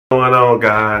going on,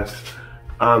 guys?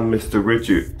 I'm Mr.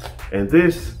 Richard, and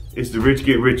this is the Rich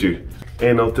Get Richer.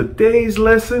 And on today's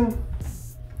lesson,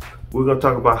 we're gonna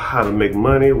talk about how to make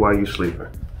money while you're sleeping.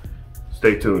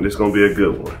 Stay tuned, this is gonna be a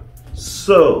good one.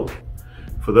 So,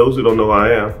 for those who don't know who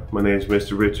I am, my name is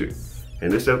Mr. Richard,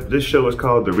 and this show is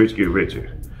called The Rich Get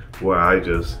Richer, where I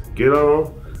just get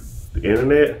on the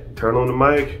internet, turn on the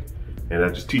mic, and I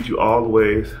just teach you all the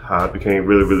ways how I became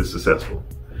really successful.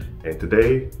 And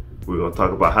today, we're gonna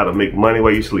talk about how to make money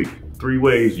while you sleep. 3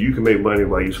 ways you can make money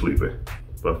while you're sleeping.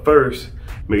 But first,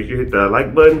 make sure you hit that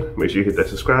like button, make sure you hit that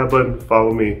subscribe button,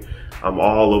 follow me. I'm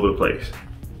all over the place.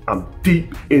 I'm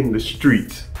deep in the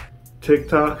streets.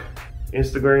 TikTok,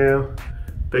 Instagram,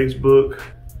 Facebook,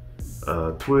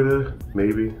 Twitter,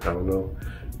 maybe, I don't know.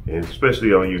 And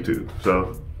especially on YouTube.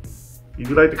 So, if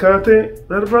you like the content,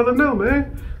 let a brother know,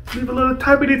 man. Leave a little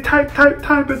typey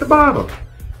type at the bottom.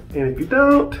 And if you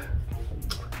don't,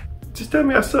 just tell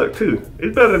me I suck too.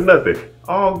 It's better than nothing.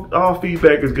 All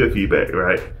feedback is good feedback,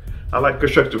 right? I like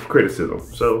constructive criticism.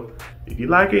 So if you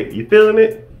like it, you feeling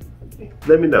it,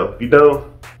 let me know. If you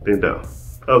don't, then don't.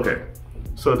 Okay,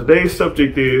 so today's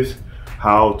subject is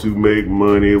how to make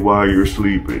money while you're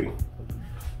sleeping.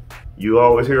 You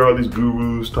always hear all these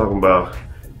gurus talking about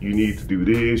you need to do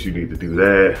this, you need to do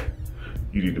that,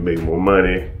 you need to make more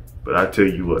money. But I tell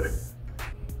you what,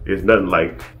 it's nothing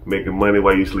like making money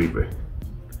while you're sleeping.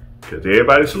 Because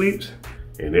everybody sleeps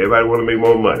and everybody want to make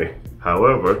more money.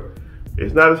 However,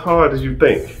 it's not as hard as you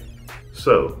think.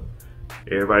 So,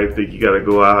 everybody think you got to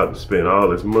go out and spend all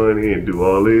this money and do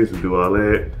all this and do all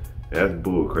that. That's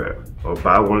bullcrap. Or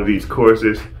buy one of these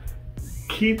courses.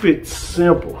 Keep it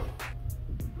simple.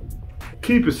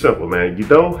 Keep it simple, man. You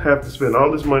don't have to spend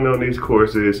all this money on these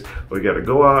courses, or you got to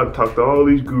go out and talk to all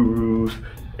these gurus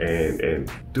and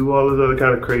do all this other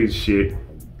kind of crazy shit.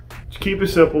 Just keep it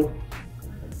simple.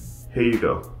 Here you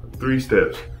go. 3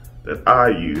 steps that I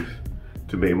use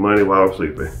to make money while I'm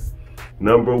sleeping.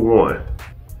 Number 1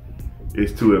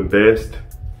 is to invest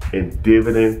in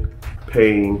dividend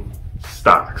paying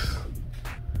stocks.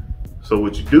 So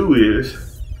what you do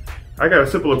is, I got a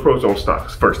simple approach on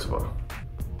stocks. First of all,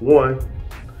 1,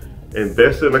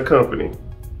 invest in a company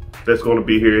that's going to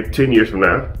be here 10 years from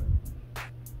now.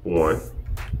 1.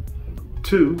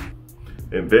 2,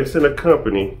 invest in a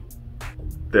company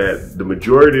that the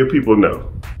majority of people know.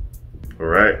 All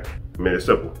right? I mean, it's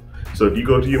simple. So if you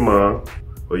go to your mom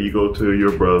or you go to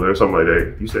your brother or something like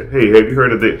that, you say, hey, have you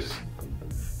heard of this?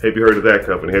 Have you heard of that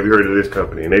company? Have you heard of this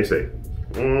company? And they say,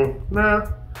 nah,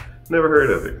 never heard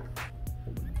of it.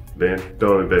 Then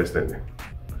don't invest in it.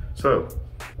 So,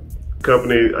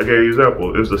 company, I gave you an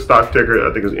example. It was a stock ticker,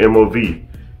 I think it was MOV,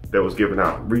 that was giving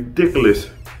out ridiculous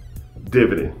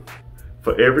dividend.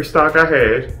 For every stock I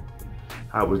had,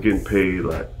 I was getting paid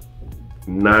like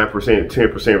 9%,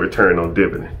 10% return on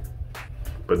dividend.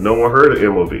 But no one heard of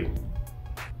MOV.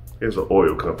 It was an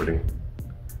oil company.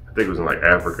 I think it was in like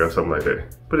Africa or something like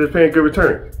that. But it's paying good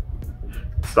return.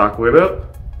 The stock went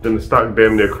up, then the stock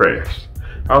damn near crashed.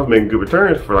 I was making good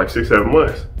returns for like 6-7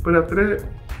 months. But after that,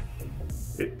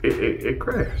 it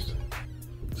crashed.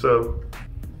 So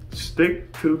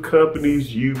stick to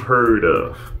companies you've heard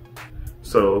of.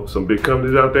 So some big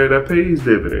companies out there that pays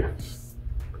dividends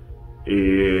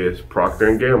is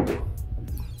Procter & Gamble.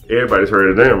 Everybody's heard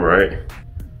of them, right?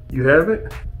 You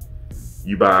haven't?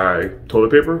 You buy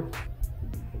toilet paper,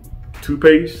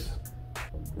 toothpaste,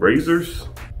 razors,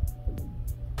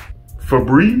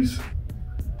 Febreze.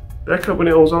 That company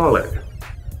owns all that.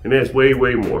 And that's way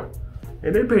more.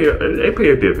 And they pay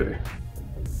a dividend.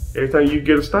 Every time you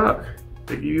get a stock,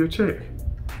 they give you a check.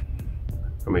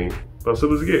 I mean, about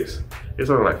simple as it gets. It's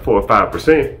only like 4 or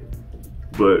 5%,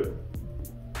 but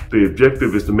the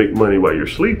objective is to make money while you're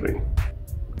sleeping,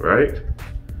 right?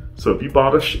 So if you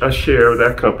bought a share of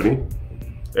that company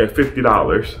at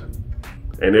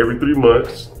 $50, and every 3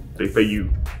 months they pay you,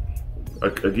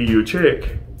 give you a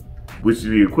check, which is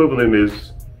the equivalent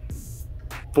is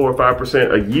 4 or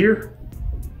 5% a year.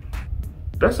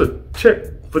 That's a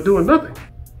check for doing nothing,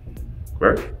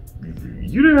 right?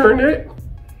 You didn't earn that.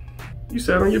 You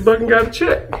sat on your butt and got a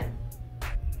check,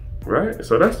 right?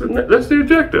 So that's the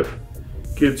objective.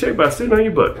 Get a check by sitting on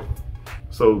your butt.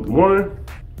 So 1,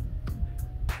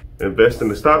 invest in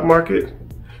the stock market.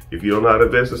 If you don't know how to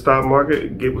invest in the stock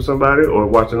market, get with somebody or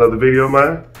watch another video of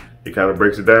mine. It kind of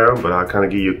breaks it down, but I'll kind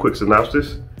of give you a quick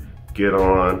synopsis. Get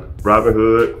on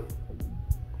Robinhood,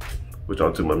 which I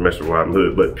don't too much mess with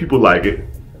Robinhood, but people like it.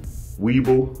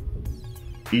 Webull,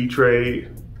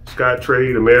 E-Trade,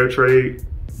 Scottrade, Ameritrade,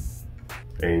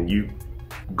 and you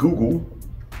Google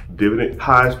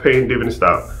highest paying dividend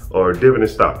stock or dividend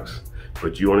stocks.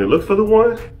 But you only look for the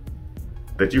one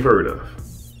that you've heard of.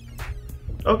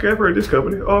 Okay, I've heard of this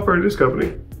company. Oh, I've heard of this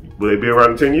company. Will they be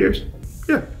around in 10 years?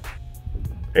 Yeah.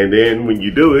 And then when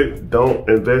you do it, don't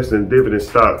invest in dividend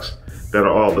stocks that are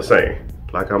all the same.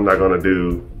 Like I'm not gonna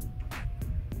do,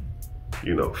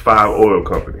 5 oil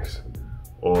companies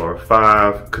or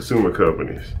 5 consumer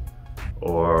companies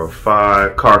or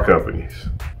 5 car companies.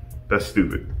 That's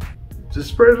stupid. Just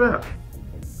spread it out.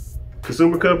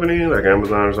 Consumer company like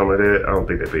Amazon or something like that, I don't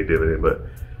think they pay dividend, but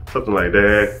something like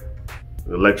that.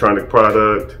 Electronic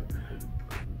product,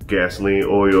 gasoline,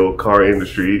 oil, car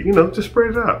industry, just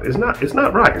spread it out. It's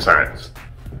not rocket science.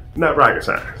 Not rocket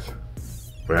science,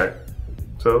 right?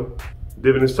 So,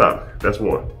 dividend stock, that's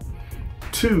 1.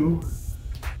 2,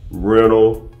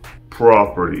 rental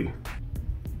property.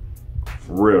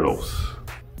 Rentals.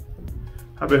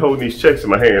 I've been holding these checks in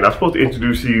my hand. I'm supposed to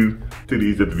introduce you to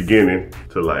these at the beginning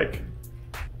to like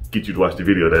get you to watch the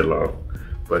video that long.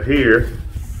 But here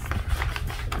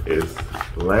is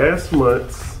last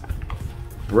month's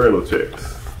rental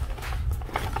checks.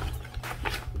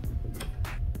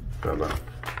 No.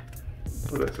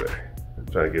 What did I say? I'm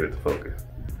trying to get it to focus.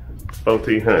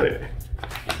 1,400.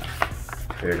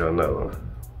 Here go another one.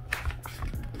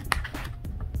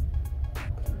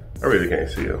 I really can't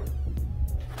see them.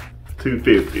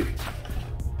 250.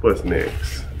 What's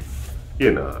next?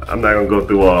 I'm not gonna go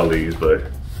through all these, but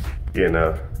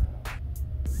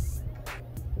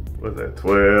what's that?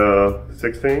 12,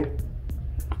 16?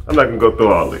 I'm not gonna go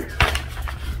through all these. I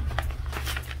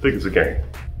think it's a game.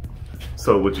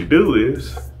 So what you do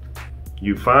is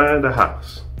you find a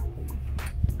house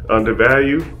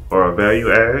undervalued or a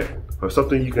value add or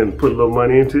something you can put a little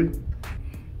money into.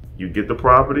 You get the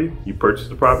property, you purchase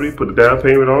the property, put a down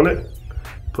payment on it,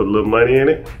 put a little money in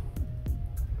it,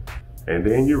 and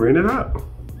then you rent it out.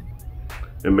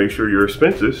 And make sure your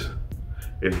expenses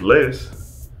is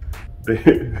less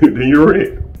than your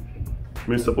rent. I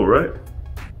mean, simple, right?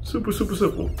 Super, super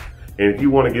simple. And if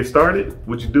you want to get started,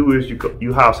 what you do is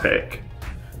you house hack.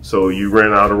 So you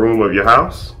rent out a room of your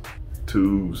house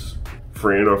to a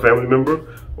friend or family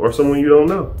member or someone you don't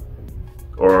know.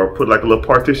 Or put like a little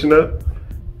partition up.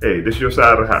 Hey, this is your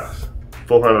side of the house.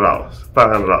 $400,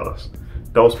 $500.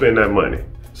 Don't spend that money.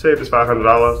 Say if it's $500,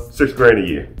 $6 grand a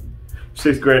year.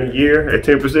 $6 grand a year at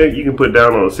 10%, you can put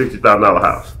down on a $60,000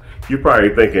 house. You're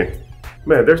probably thinking,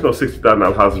 man, there's no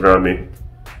 $60,000 houses around me.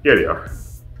 Yeah, they are.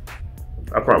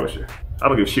 I promise you. I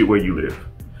don't give a shit where you live.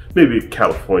 Maybe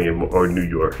California or New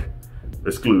York.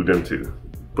 Exclude them too.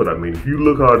 But I mean, if you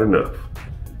look hard enough,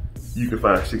 you can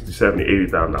find $60,000,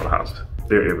 $70,000, $80,000 houses.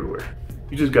 They're everywhere.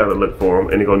 You just gotta look for them,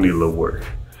 and they're gonna need a little work.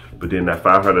 But then that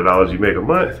 $500 you make a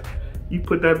month, you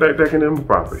put that back in them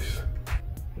properties.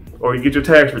 Or you get your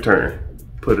tax return,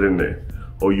 put it in there.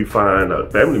 Or you find a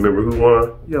family member who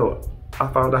wanna, I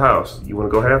found a house. You wanna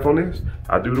go half on this?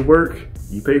 I do the work,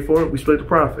 you pay for it, we split the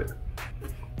profit.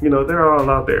 They're all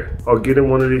out there. Or get in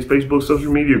one of these Facebook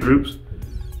social media groups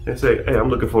and say, hey, I'm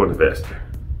looking for an investor.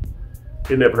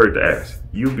 It never hurt to ask.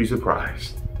 You'll be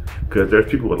surprised. Because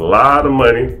there's people with a lot of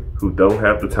money who don't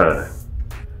have the time.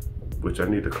 Which I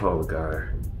need to call a guy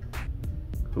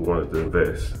who wanted to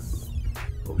invest.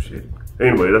 Oh shit.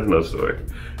 Anyway, that's another story.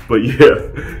 But yeah,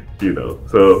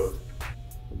 so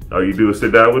all you do is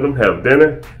sit down with them, have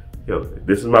dinner.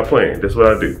 This is my plan. This is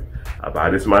what I do. I buy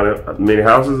this many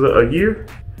houses a year.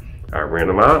 I rent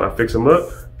them out, I fix them up.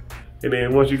 And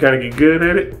then once you kind of get good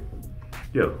at it,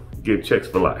 get checks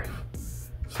for life.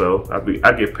 So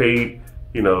I get paid,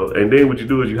 and then what you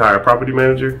do is you hire a property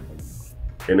manager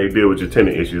and they deal with your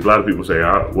tenant issues. A lot of people say,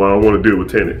 well, I don't want to deal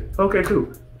with tenants. Okay, cool.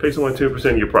 Pay someone 10%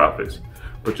 of your profits,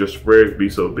 but your spreads be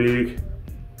so big,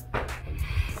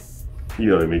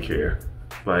 you don't even care.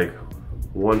 Like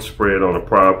one spread on a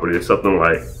property is something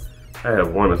like, I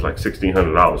have one that's like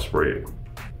 $1,600 spread.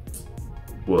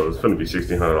 Well, it's gonna be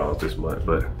 $1,600 this month,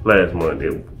 but last month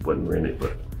it wasn't rented,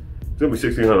 but it's gonna be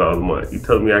 $1,600 a month. You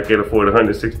telling me I can't afford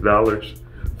 $160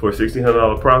 for a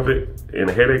 $1,600 profit and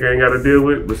a headache I ain't gotta deal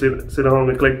with, but sit at home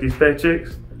and collect these fat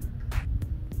checks?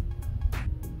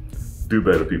 Do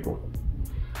better, people.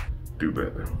 Do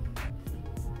better.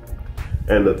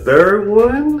 And the third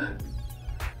one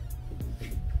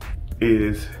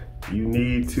is you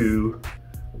need to,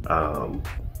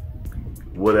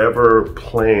 whatever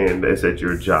plan that's at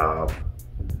your job,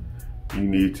 you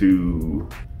need to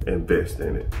invest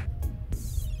in it.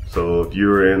 So if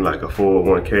you're in like a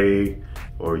 401k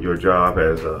or your job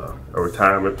has a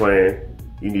retirement plan,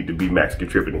 you need to be max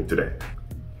contributing to that.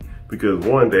 Because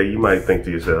one day you might think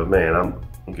to yourself, man,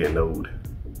 I'm getting old.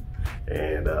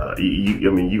 And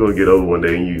you're gonna get old one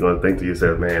day and you're gonna think to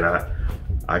yourself, man,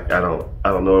 I don't know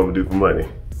what I'm gonna do for money.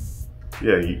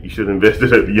 yeah, you should invest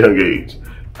it at a young age.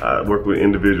 I work with an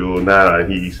individual now,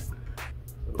 and he's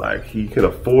like, he can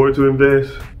afford to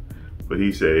invest, but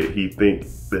he said he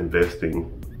thinks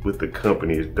investing with the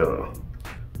company is dumb,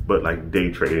 but like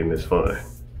day trading is fun.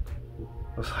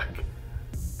 I was like,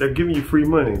 they're giving you free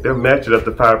money. They'll match it up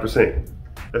to 5%.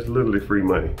 That's literally free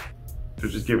money. They're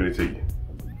just giving it to you,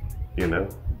 you know?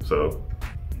 So,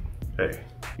 hey,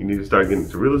 you need to start getting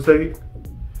into real estate.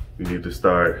 You need to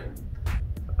start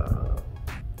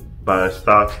buying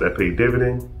stocks that pay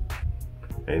dividend.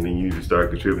 And then you need to start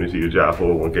contributing to your job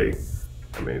 401k.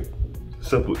 I mean,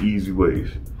 simple, easy ways.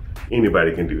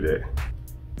 Anybody can do that.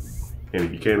 And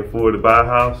if you can't afford to buy a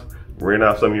house, rent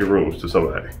out some of your rooms to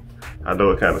somebody. I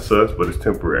know it kind of sucks, but it's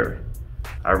temporary.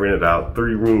 I rented out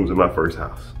 3 rooms in my first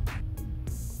house.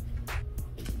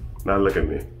 Now look at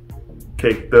me.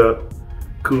 Caked up,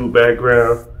 cool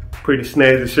background, pretty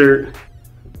snazzy shirt,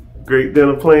 great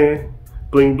dental plan,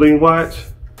 bling bling watch.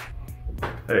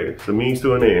 Hey, it's a means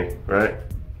to an end, right?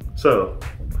 So,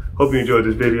 hope you enjoyed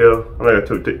this video. I'm not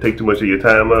gonna take too much of your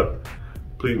time up.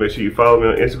 Please make sure you follow me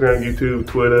on Instagram, YouTube,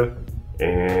 Twitter,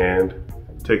 and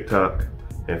TikTok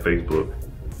and Facebook.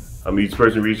 I'm each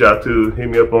person reach out to, hit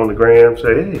me up on the gram,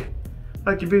 say, hey,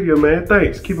 like your video, man,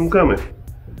 thanks, keep them coming.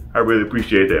 I really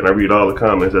appreciate that, and I read all the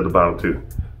comments at the bottom too.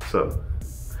 So,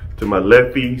 to my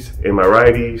lefties and my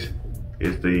righties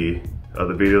is the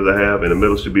other videos I have. In the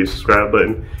middle should be a subscribe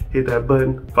button. Hit that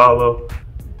button, follow,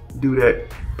 do that,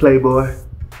 playboy.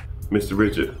 Mr.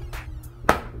 Richard,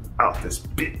 out this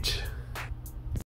bitch.